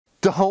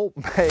Don't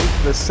make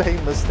the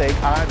same mistake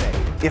I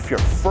made. If your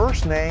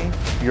first name,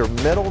 your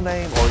middle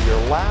name, or your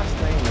last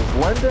name is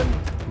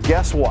Lyndon,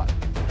 guess what?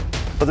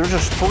 But there's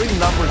just three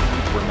numbers you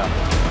need to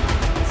remember.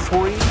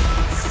 3,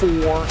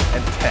 4,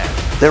 and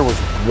 10. There was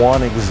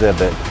one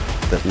exhibit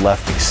that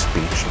left me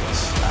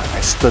speechless.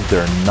 I stood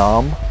there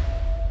numb.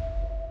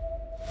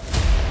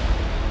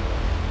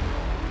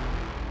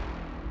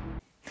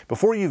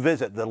 Before you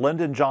visit the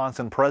Lyndon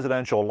Johnson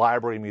Presidential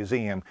Library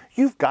Museum,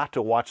 you've got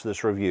to watch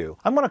this review.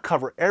 I'm going to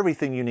cover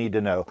everything you need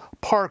to know.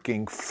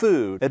 Parking,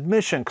 food,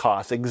 admission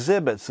costs,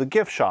 exhibits, the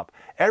gift shop,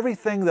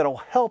 everything that'll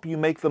help you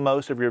make the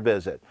most of your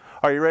visit.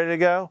 Are you ready to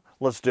go?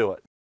 Let's do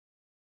it.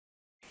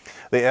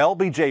 The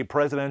LBJ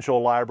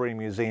Presidential Library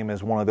Museum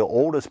is one of the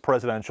oldest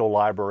presidential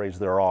libraries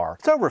there are.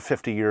 It's over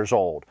 50 years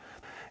old.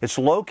 It's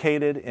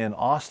located in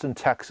Austin,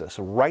 Texas,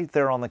 right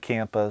there on the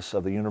campus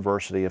of the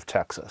University of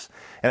Texas.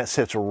 And it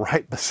sits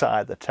right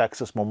beside the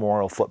Texas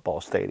Memorial Football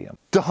Stadium.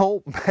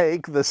 Don't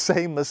make the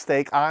same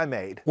mistake I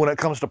made when it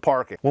comes to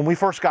parking. When we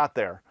first got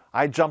there,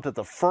 I jumped at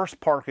the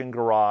first parking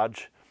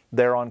garage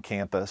there on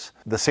campus,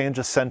 the San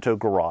Jacinto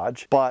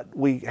garage, but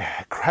we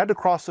had to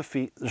cross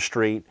the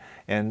street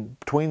and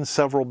between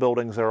several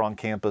buildings there on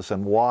campus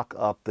and walk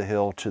up the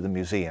hill to the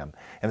museum.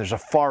 And there's a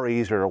far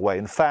easier way.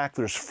 In fact,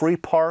 there's free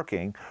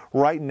parking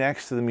right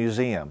next to the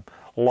museum.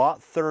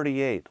 Lot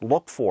 38,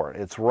 look for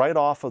it. It's right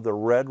off of the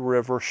Red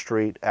River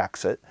Street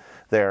exit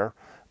there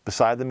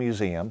beside the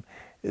museum.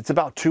 It's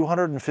about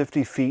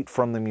 250 feet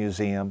from the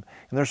museum,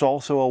 and there's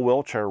also a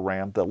wheelchair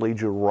ramp that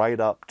leads you right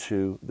up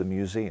to the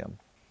museum.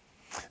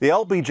 The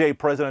LBJ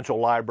Presidential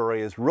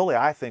Library is really,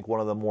 I think, one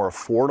of the more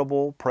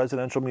affordable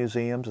presidential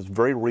museums. It's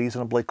very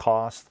reasonably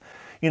cost.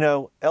 You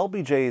know,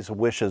 LBJ's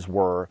wishes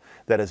were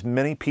that as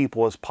many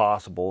people as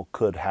possible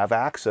could have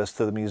access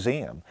to the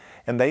museum,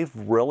 and they've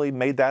really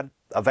made that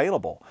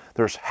available.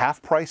 There's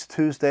half-price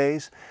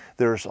Tuesdays.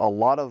 There's a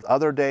lot of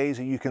other days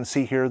that you can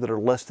see here that are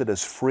listed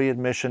as free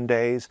admission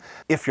days.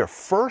 If your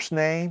first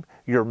name,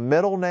 your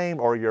middle name,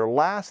 or your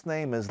last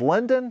name is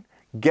Lyndon,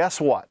 guess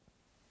what?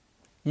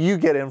 You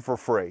get in for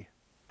free.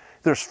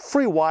 There's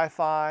free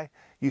Wi-Fi,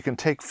 you can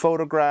take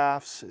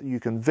photographs,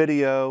 you can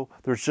video,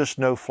 there's just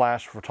no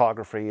flash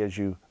photography as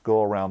you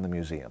go around the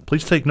museum.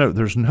 Please take note,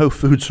 there's no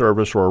food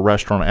service or a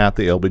restaurant at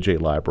the LBJ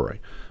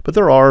Library, but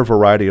there are a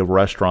variety of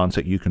restaurants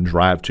that you can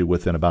drive to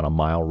within about a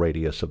mile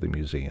radius of the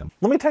museum.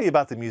 Let me tell you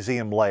about the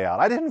museum layout.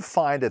 I didn't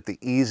find it the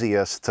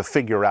easiest to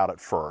figure out at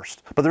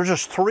first, but there's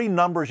just three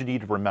numbers you need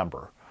to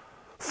remember.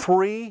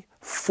 3,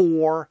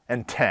 4,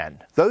 and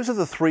 10. Those are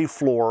the three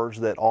floors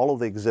that all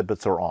of the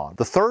exhibits are on.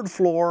 The third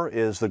floor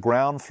is the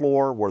ground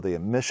floor where the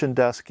admission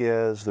desk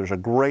is. There's a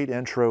great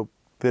intro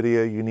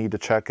video you need to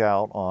check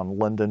out on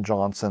Lyndon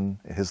Johnson,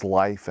 his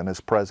life and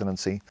his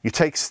presidency. You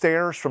take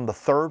stairs from the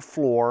third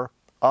floor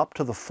up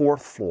to the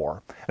fourth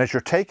floor. And as you're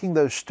taking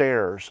those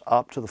stairs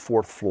up to the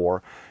fourth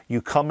floor,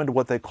 you come into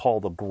what they call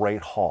the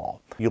Great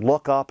Hall. You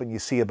look up and you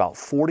see about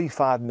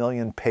 45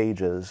 million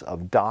pages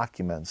of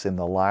documents in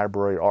the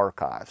library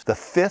archives. The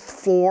fifth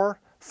floor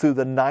through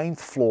the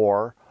ninth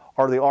floor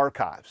are the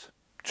archives,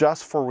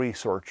 just for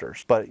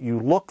researchers. But you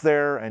look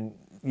there and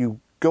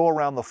you go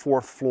around the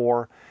fourth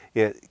floor.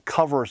 It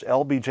covers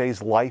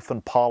LBJ's life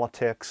and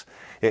politics.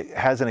 It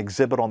has an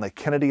exhibit on the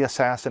Kennedy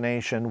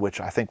assassination, which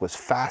I think was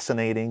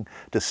fascinating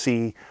to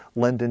see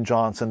Lyndon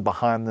Johnson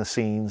behind the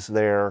scenes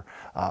there,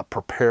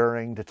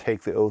 preparing to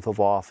take the oath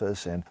of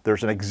office. And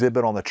there's an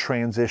exhibit on the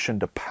transition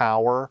to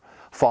power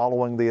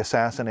following the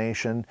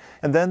assassination.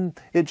 And then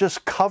it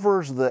just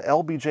covers the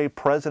LBJ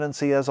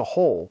presidency as a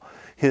whole,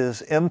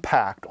 his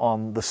impact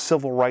on the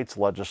civil rights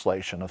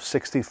legislation of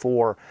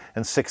 64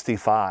 and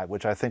 65,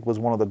 which I think was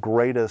one of the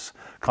greatest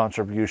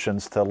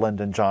contributions to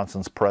Lyndon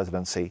Johnson's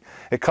presidency.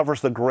 It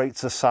covers the Great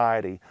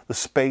Society, the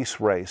space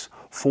race,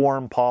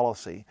 foreign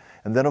policy,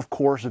 and then of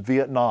course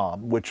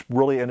Vietnam, which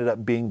really ended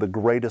up being the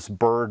greatest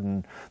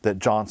burden that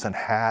Johnson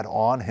had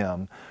on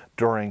him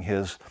during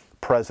his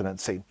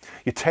presidency.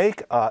 You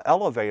take an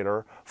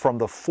elevator from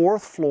the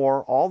fourth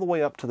floor all the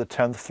way up to the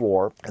 10th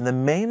floor, and the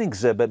main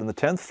exhibit in the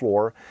 10th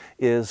floor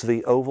is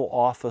the Oval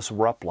Office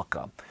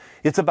replica.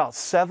 It's about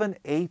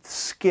 7/8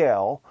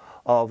 scale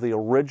of the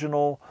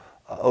original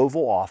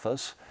Oval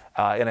Office,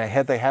 and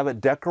they have it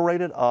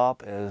decorated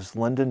up as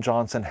Lyndon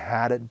Johnson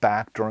had it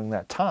back during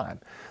that time.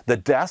 The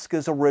desk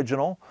is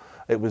original.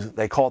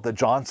 They call it the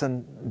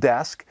Johnson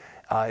desk.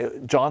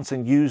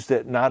 Johnson used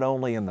it not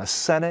only in the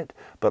Senate,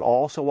 but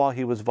also while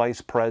he was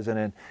vice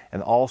president,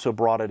 and also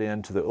brought it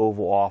into the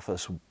Oval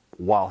Office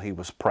while he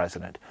was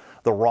president.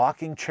 The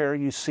rocking chair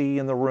you see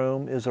in the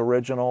room is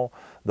original.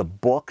 The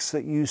books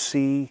that you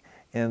see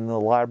in the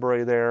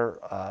library there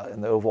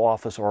in the Oval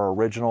Office are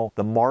original.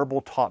 The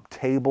marble top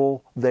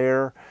table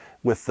there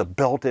with the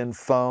built-in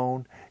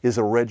phone is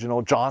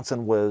original.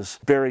 Johnson was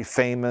very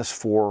famous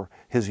for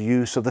his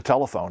use of the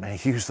telephone.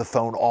 He used the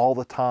phone all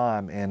the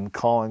time in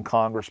calling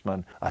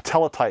congressmen. A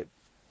teletype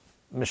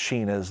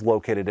machine is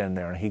located in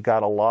there, and he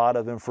got a lot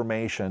of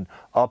information,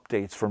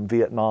 updates from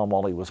Vietnam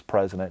while he was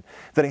president.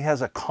 Then he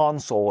has a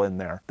console in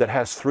there that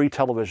has 3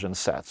 television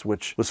sets,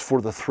 which was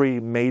for the 3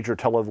 major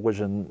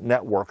television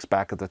networks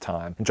back at the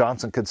time. And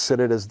Johnson could sit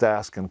at his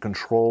desk and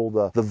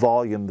control the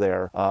volume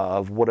there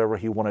of whatever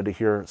he wanted to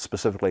hear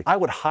specifically. I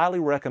would highly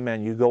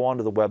recommend you go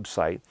onto the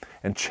website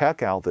and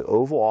check out the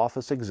Oval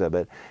Office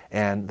exhibit,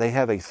 and they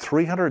have a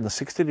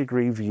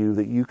 360-degree view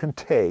that you can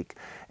take,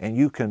 and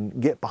you can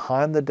get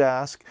behind the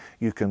desk,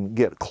 you can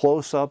get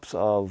close-ups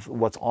of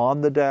what's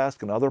on the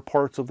desk and other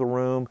parts of the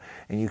room,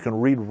 and you can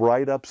read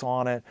write-ups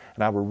on it,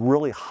 and I would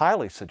really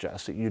highly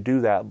suggest that you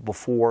do that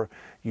before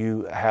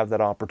you have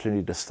that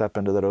opportunity to step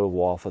into that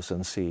Oval Office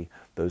and see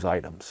those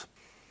items.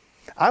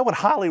 I would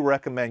highly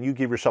recommend you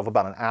give yourself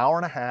about an hour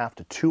and a half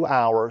to 2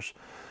 hours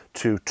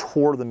to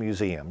tour the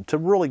museum, to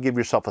really give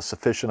yourself a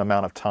sufficient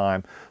amount of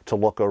time to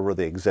look over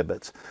the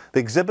exhibits. The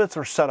exhibits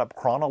are set up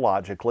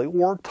chronologically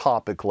or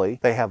topically.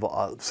 They have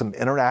some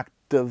interactive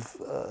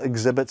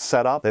exhibits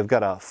set up. They've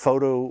got a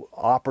photo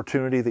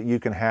opportunity that you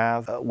can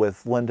have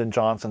with Lyndon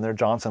Johnson there.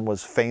 Johnson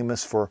was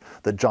famous for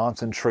the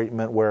Johnson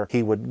treatment, where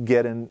he would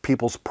get in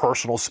people's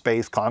personal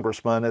space,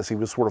 congressmen, as he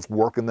was sort of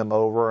working them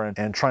over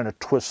and trying to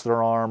twist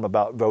their arm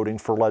about voting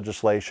for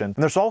legislation.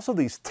 And there's also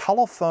these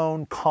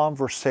telephone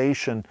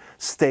conversation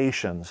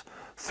stations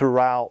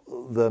throughout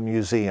the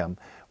museum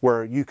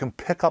where you can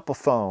pick up a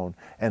phone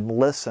and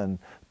listen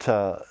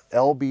to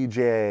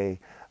LBJ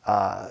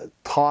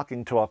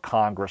talking to a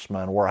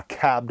congressman or a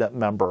cabinet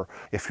member.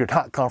 If you're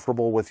not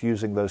comfortable with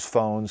using those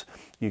phones,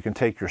 you can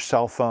take your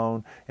cell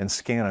phone and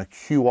scan a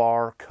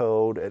QR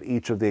code at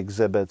each of the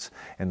exhibits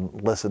and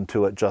listen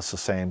to it just the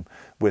same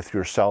with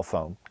your cell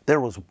phone.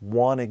 There was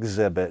one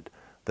exhibit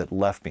that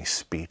left me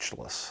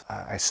speechless.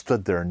 I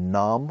stood there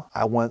numb.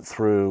 I went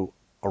through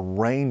a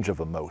range of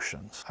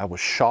emotions. I was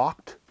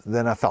shocked,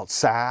 then I felt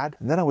sad,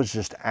 and then I was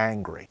just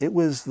angry. It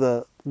was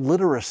the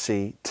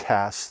literacy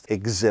test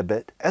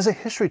exhibit. As a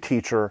history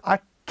teacher, I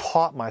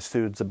taught my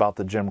students about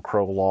the Jim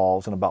Crow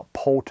laws and about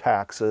poll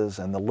taxes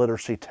and the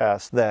literacy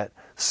test that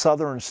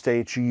Southern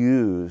states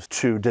used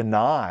to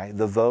deny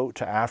the vote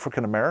to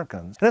African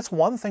Americans. And it's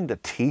one thing to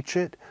teach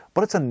it,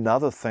 but it's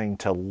another thing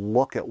to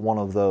look at one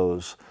of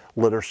those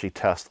literacy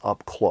tests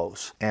up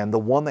close. And the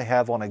one they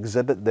have on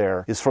exhibit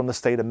there is from the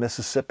state of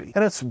Mississippi.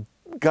 And it's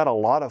got a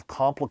lot of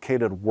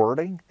complicated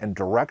wording and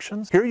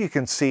directions. Here you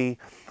can see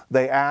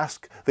they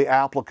ask the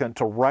applicant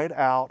to write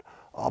out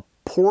a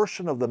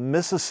portion of the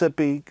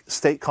Mississippi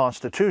state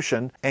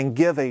constitution and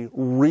give a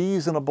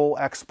reasonable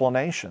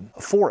explanation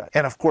for it.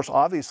 And of course,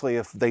 obviously,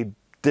 if they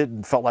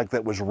felt like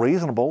that was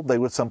reasonable, they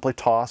would simply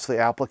toss the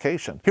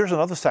application. Here's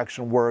another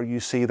section where you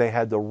see they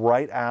had to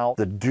write out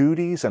the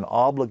duties and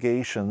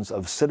obligations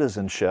of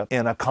citizenship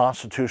in a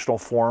constitutional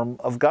form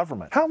of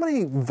government. How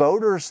many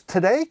voters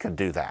today could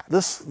do that?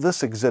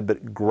 This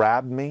exhibit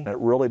grabbed me. It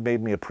really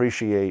made me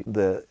appreciate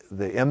the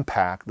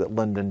impact that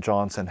Lyndon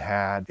Johnson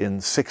had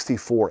in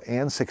 64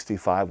 and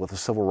 65 with the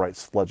civil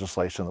rights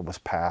legislation that was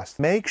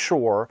passed. Make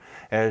sure,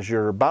 as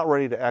you're about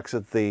ready to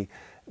exit the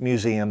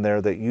museum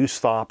there, that you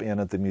stop in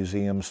at the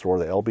museum store,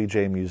 the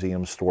LBJ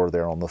Museum store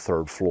there on the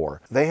 3rd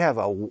floor. They have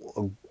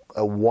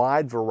a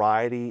wide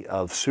variety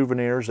of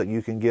souvenirs that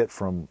you can get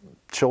from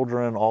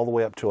children all the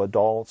way up to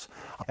adults.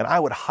 And I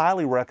would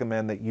highly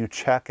recommend that you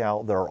check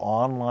out their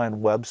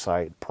online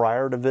website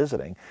prior to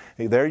visiting.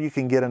 There you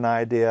can get an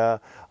idea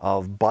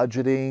of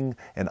budgeting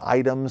and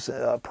items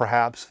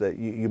perhaps that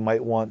you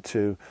might want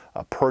to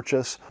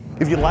purchase.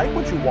 If you like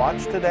what you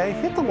watched today,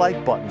 hit the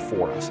like button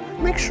for us.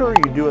 Make sure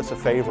you do us a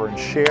favor and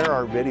share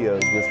our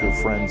videos with your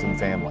friends and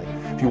family.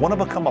 If you want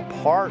to become a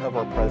part of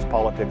our Prez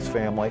Politics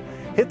family,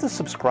 hit the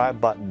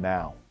subscribe button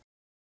now.